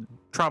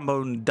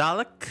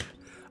Dalek.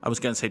 I was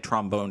going to say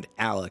Trombone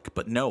Alec,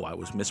 but no, I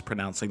was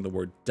mispronouncing the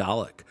word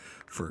Dalek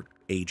for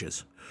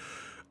ages.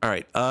 All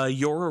right,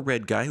 you're a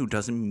red guy who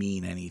doesn't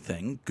mean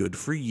anything. Good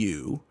for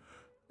you.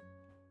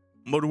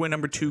 Motorway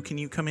number 2, can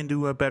you come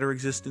into a better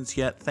existence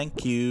yet?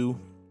 Thank you.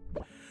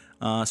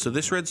 So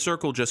this red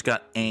circle just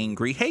got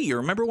angry. Hey, you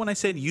remember when I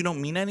said you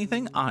don't mean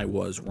anything? I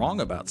was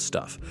wrong about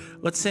stuff.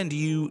 Let's send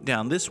you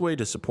down this way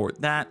to support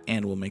that,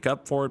 and we'll make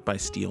up for it by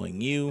stealing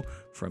you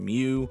from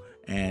you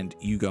and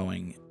you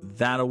going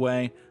that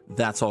away.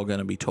 That's all going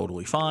to be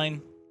totally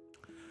fine.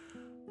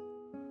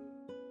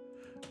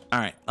 All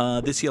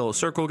right, this yellow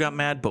circle got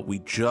mad, but we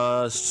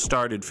just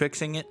started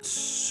fixing it,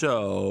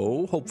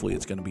 so hopefully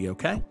it's going to be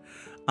okay.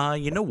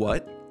 You know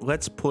what?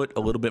 Let's put a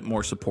little bit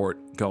more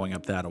support going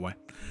up that way.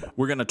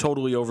 We're going to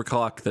totally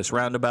overclock this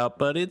roundabout,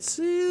 but it's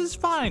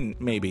fine,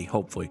 maybe,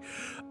 hopefully.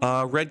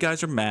 Red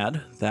guys are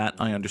mad, that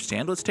I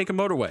understand. Let's take a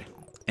motorway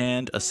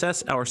and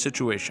assess our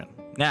situation.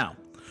 Now,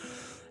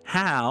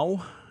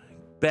 how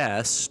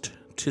best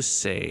to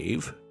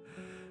save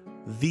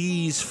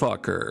these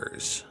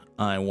fuckers,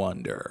 I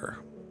wonder.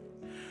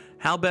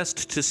 How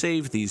best to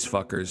save these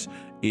fuckers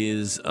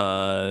is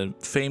a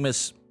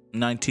famous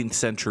 19th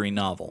century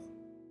novel,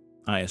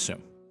 I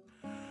assume.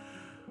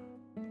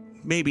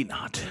 Maybe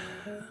not.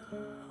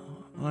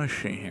 Let's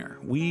see here.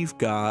 We've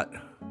got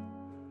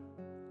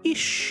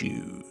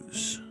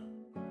issues.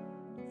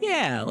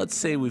 Yeah, let's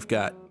say we've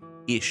got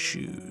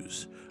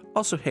issues.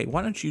 Also, hey,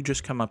 why don't you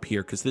just come up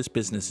here, because this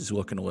business is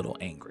looking a little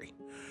angry.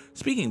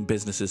 Speaking of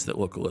businesses that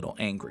look a little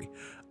angry,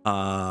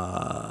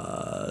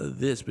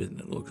 this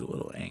business looks a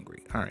little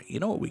angry. All right, you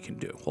know what we can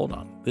do? Hold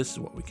on. This is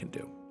what we can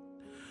do.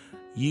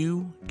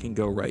 You can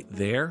go right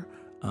there.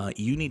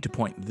 You need to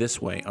point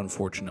this way,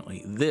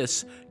 unfortunately.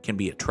 This can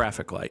be a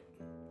traffic light.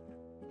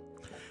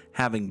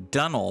 Having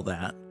done all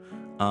that,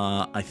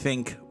 I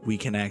think we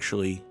can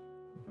actually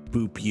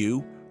boop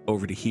you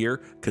over to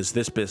here, because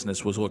this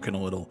business was looking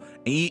a little,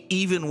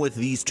 even with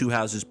these 2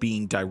 houses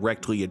being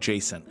directly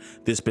adjacent,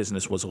 this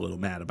business was a little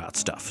mad about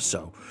stuff.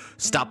 So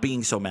stop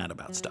being so mad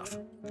about stuff.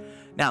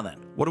 Now then,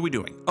 what are we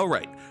doing? Oh,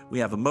 right. We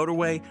have a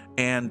motorway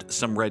and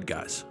some red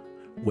guys.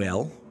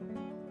 Well,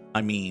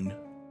 I mean,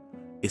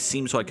 it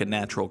seems like a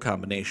natural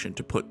combination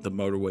to put the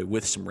motorway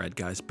with some red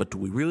guys, but do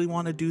we really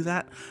want to do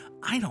that?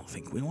 I don't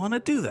think we want to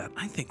do that.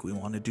 I think we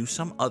want to do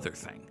some other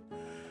thing.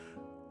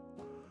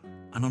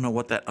 I don't know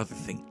what that other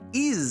thing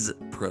is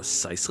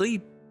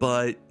precisely,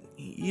 but,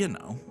 you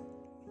know,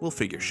 we'll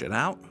figure shit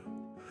out.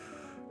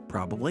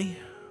 Probably.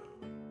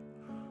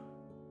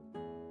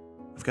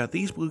 I've got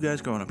these blue guys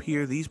going up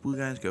here. These blue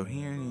guys go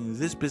here.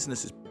 This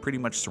business is pretty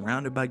much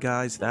surrounded by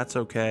guys. That's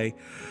okay.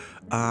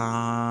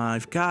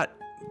 I've got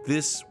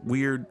this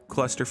weird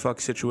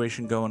clusterfuck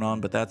situation going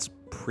on, but that's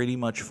pretty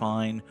much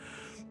fine.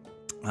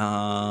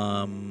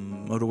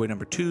 Motorway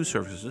number 2,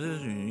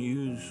 services,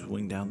 you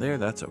swing down there,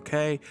 that's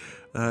okay.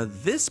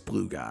 This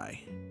blue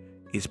guy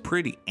is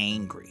pretty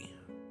angry,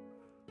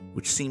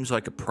 which seems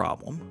like a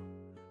problem.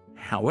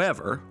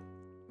 However,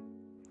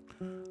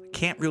 I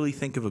can't really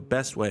think of a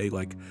best way.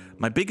 Like,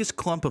 my biggest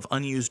clump of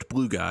unused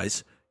blue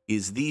guys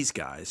is these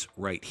guys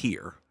right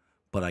here,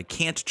 but I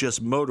can't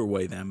just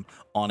motorway them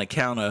on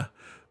account of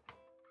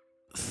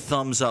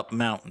Thumbs Up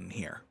Mountain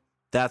here.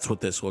 That's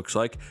what this looks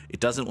like. It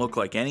doesn't look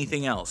like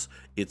anything else.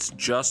 It's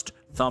just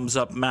Thumbs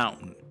Up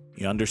Mountain.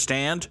 You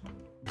understand?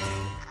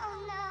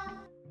 Oh,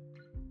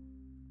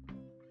 no.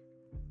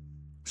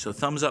 So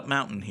Thumbs Up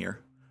Mountain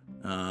here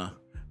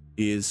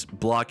is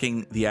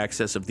blocking the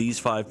access of these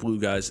 5 blue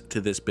guys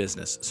to this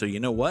business. So you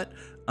know what?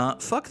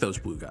 Fuck those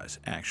blue guys,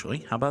 actually.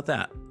 How about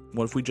that?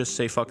 What if we just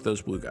say fuck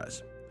those blue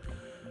guys?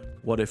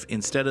 What if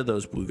instead of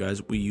those blue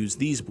guys, we use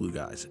these blue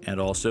guys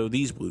and also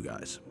these blue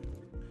guys?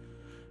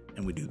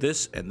 And we do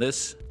this and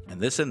this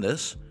and this and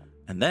this.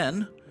 And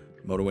then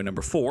motorway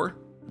number 4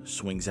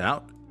 swings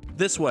out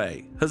this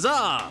way.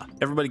 Huzzah!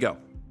 Everybody go.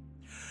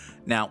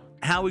 Now,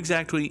 how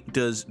exactly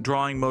does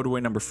drawing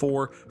motorway number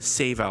 4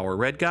 save our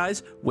red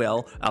guys?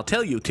 Well, I'll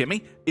tell you,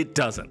 Timmy, it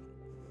doesn't.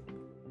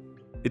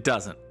 It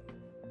doesn't.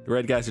 The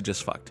red guys are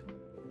just fucked.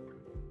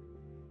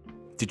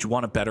 Did you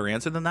want a better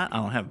answer than that? I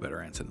don't have a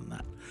better answer than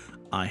that.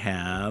 I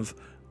have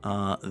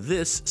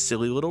this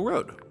silly little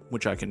road,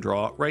 which I can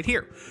draw right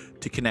here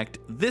to connect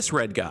this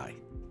red guy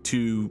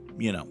to,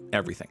 you know,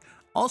 everything.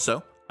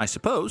 Also, I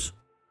suppose,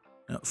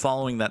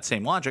 following that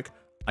same logic,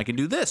 I can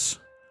do this.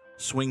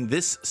 swing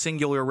this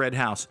singular red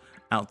house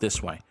out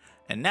this way.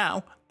 And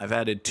now I've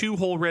added 2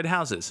 whole red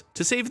houses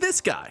to save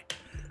this guy.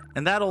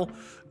 And that'll,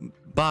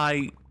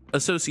 by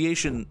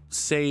association,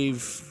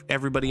 save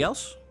everybody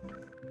else?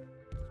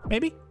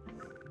 Maybe?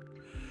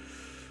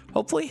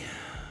 Hopefully.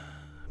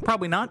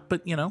 Probably not,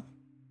 but, you know,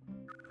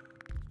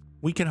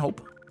 we can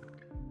hope.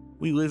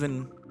 We live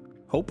in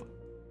hope.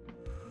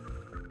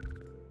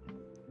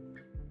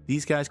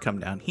 These guys come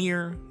down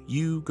here.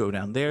 You go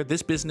down there.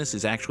 This business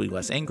is actually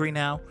less angry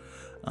now.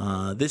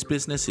 This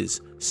business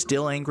is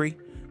still angry.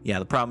 Yeah,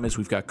 the problem is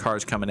we've got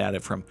cars coming at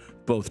it from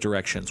both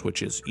directions,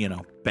 which is, you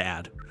know,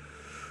 bad.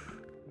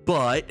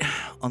 But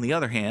on the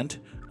other hand,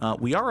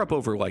 we are up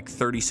over like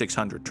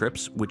 3,600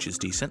 trips, which is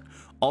decent.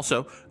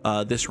 Also,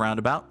 this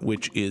roundabout,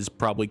 which is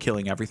probably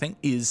killing everything,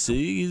 is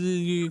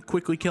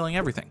quickly killing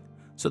everything.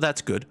 So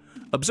that's good.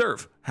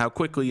 Observe how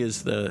quickly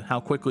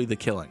the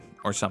killing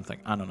or something.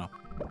 I don't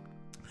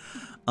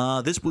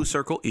know. This blue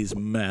circle is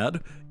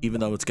mad, even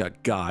though it's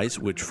got guys,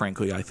 which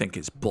frankly I think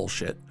is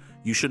bullshit.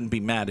 You shouldn't be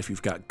mad if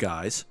you've got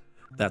guys.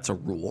 That's a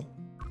rule.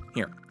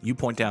 Here, you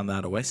point down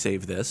that way,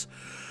 save this.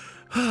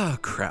 Oh,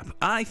 crap.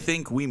 I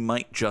think we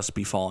might just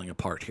be falling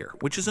apart here,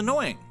 which is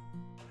annoying.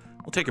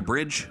 We'll take a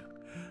bridge.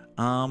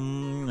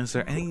 Is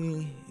there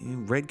any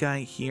red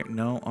guy here?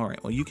 No? All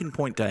right. Well, you can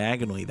point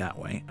diagonally that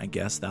way, I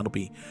guess. That'll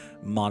be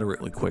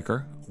moderately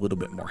quicker, a little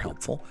bit more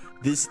helpful.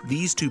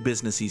 These 2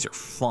 businesses are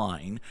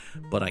fine,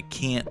 but I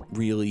can't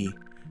really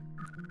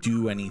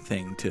do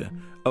anything to...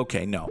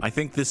 Okay, no. I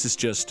think this is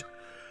just...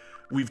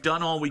 We've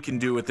done all we can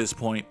do at this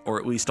point, or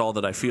at least all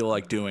that I feel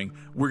like doing.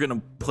 We're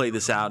going to play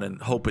this out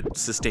and hope it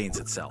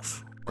sustains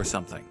itself or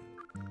something.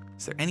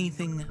 Is there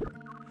anything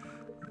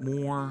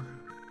more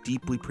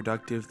deeply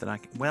productive that I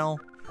can... Well,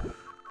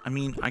 I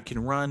mean, I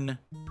can run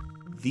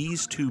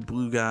these 2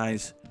 blue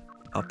guys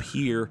up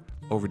here,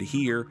 over to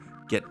here,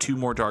 get 2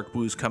 more dark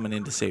blues coming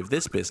in to save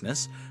this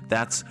business.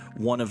 That's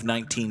one of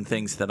 19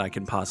 things that I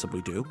can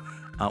possibly do.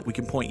 We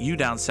can point you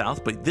down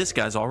south, but this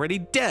guy's already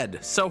dead.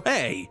 So,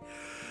 hey...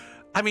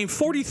 I mean,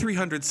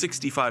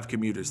 4,365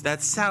 commuters.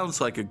 That sounds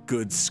like a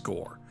good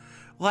score.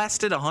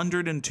 Lasted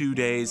 102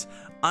 days.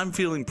 I'm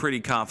feeling pretty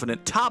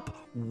confident. Top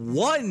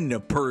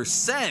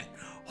 1%.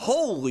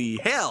 Holy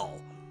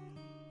hell.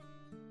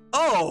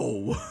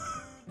 Oh.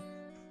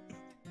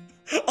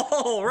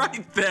 All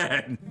right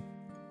then.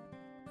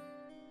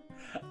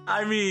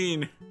 I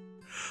mean,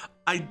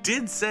 I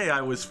did say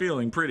I was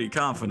feeling pretty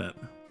confident.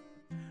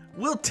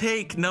 We'll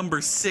take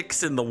number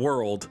 6 in the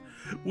world.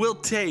 We'll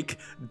take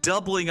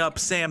doubling up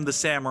Sam the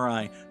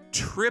Samurai,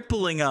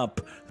 tripling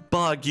up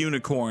Bog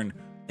Unicorn,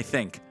 I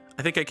think.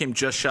 I came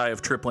just shy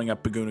of tripling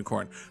up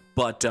Bagunicorn,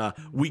 but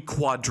we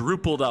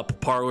quadrupled up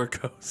Parlor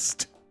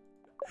Ghost.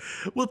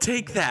 We'll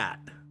take that.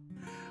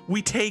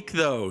 We take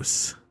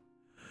those.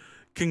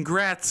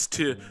 Congrats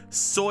to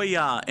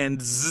Soya and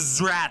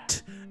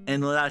Zrat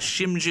and La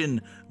Shimjin,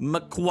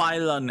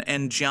 McQuilan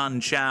and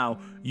John Chow.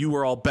 You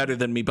were all better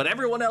than me, but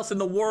everyone else in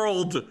the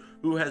world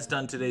who has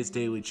done today's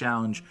daily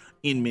challenge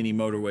in Mini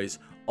Motorways,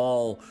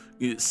 all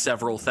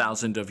several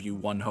thousand of you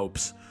won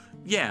hopes.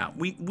 Yeah,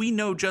 we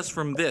know just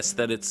from this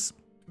that it's,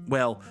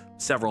 well,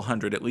 several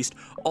hundred at least.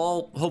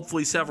 All,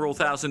 hopefully several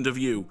thousand of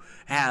you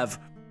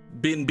have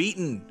been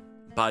beaten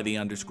by the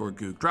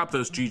 _Goog. Drop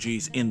those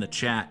GGs in the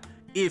chat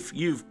if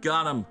you've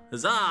got them.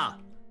 Huzzah!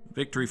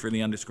 Victory for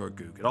the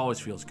 _Goog. It always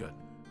feels good.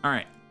 All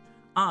right.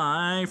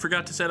 I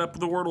forgot to set up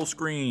the Wordle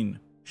screen.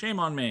 Shame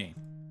on me.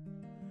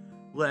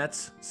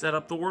 Let's set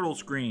up the Wordle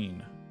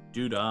screen.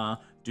 Doo-dah,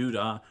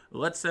 doo-dah.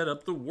 Let's set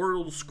up the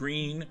Wordle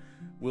screen.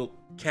 We'll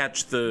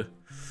catch the...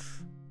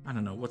 I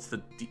don't know, what's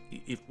the...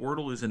 If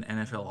Wordle is an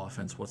NFL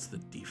offense, what's the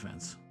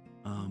defense?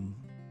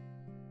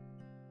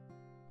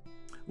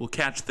 We'll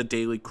catch the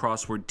daily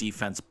crossword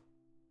defense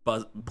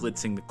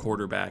blitzing the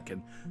quarterback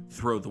and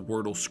throw the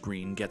Wordle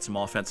screen, get some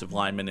offensive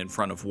linemen in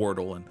front of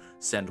Wordle and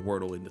send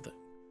Wordle into the...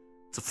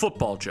 It's a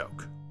football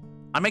joke.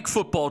 I make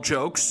football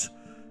jokes.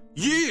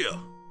 Yeah!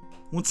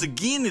 Once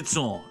again, it's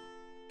on.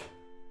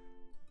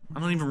 I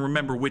don't even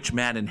remember which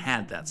Madden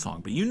had that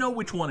song, but you know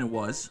which one it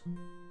was.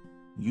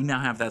 You now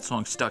have that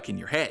song stuck in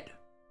your head.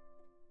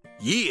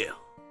 Yeah.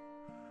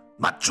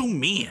 Macho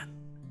Man.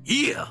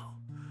 Yeah.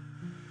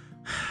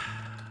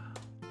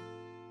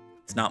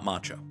 It's not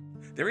macho.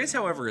 There is,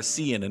 however, a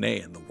C and an A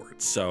in the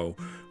word. So,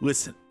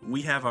 listen,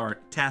 we have our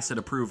tacit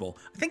approval.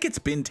 I think it's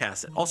been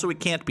tacit. Also, it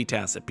can't be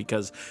tacit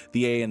because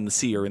the A and the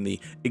C are in the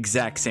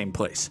exact same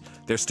place.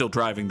 They're still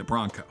driving the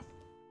Bronco.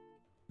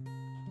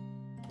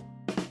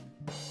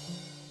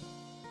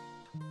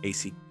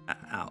 AC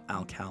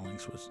Al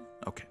Cowlings was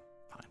okay,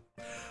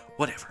 fine,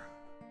 whatever.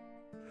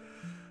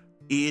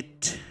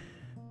 It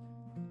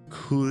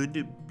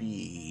could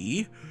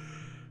be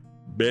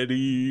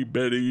Betty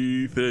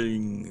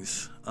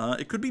things.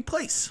 It could be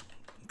place.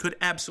 It could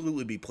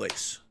absolutely be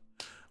place.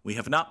 We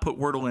have not put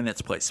Wordle in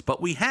its place, but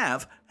we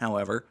have,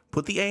 however,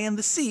 put the A and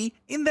the C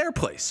in their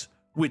place,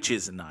 which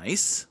is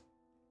nice.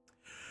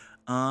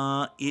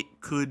 It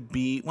could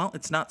be, well,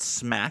 it's not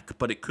smack,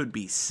 but it could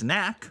be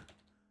snack.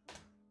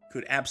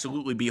 could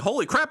absolutely be,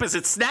 holy crap, is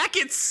it Snack?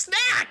 It's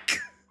Snack!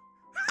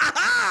 Ha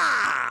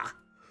ha!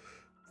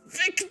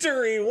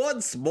 Victory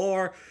once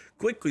more.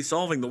 Quickly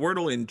solving the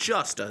Wordle in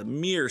just a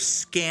mere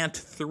scant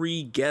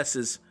 3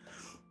 guesses.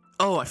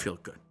 Oh, I feel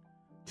good.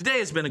 Today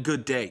has been a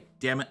good day,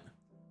 damn it.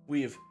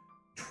 We have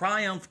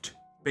triumphed,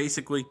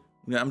 basically.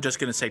 I'm just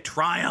going to say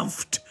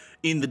triumphed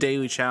in the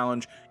daily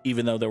challenge,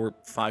 even though there were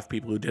 5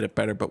 people who did it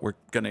better, but we're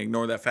going to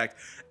ignore that fact.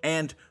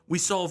 And we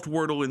solved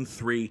Wordle in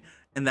 3,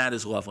 and that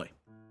is lovely.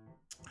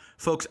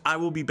 Folks, I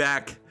will be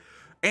back,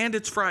 and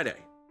it's Friday.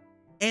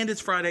 And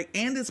it's Friday,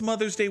 and it's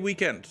Mother's Day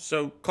weekend.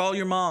 So call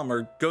your mom,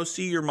 or go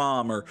see your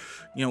mom, or,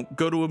 you know,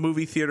 go to a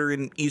movie theater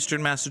in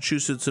Eastern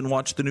Massachusetts and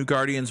watch the new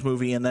Guardians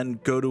movie, and then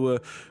go to a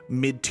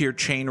mid-tier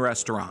chain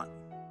restaurant,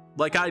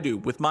 like I do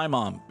with my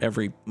mom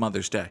every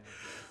Mother's Day.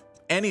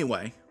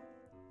 Anyway,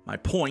 my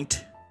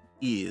point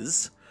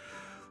is,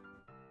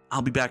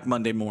 I'll be back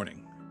Monday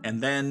morning,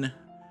 and then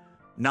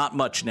not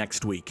much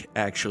next week,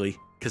 actually,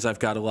 because I've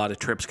got a lot of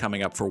trips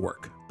coming up for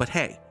work. But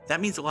hey, that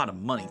means a lot of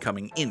money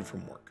coming in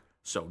from work.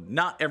 So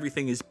not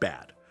everything is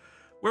bad.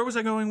 Where was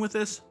I going with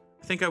this?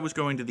 I think I was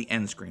going to the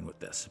end screen with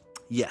this.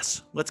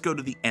 Yes, let's go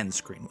to the end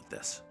screen with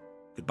this.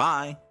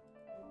 Goodbye.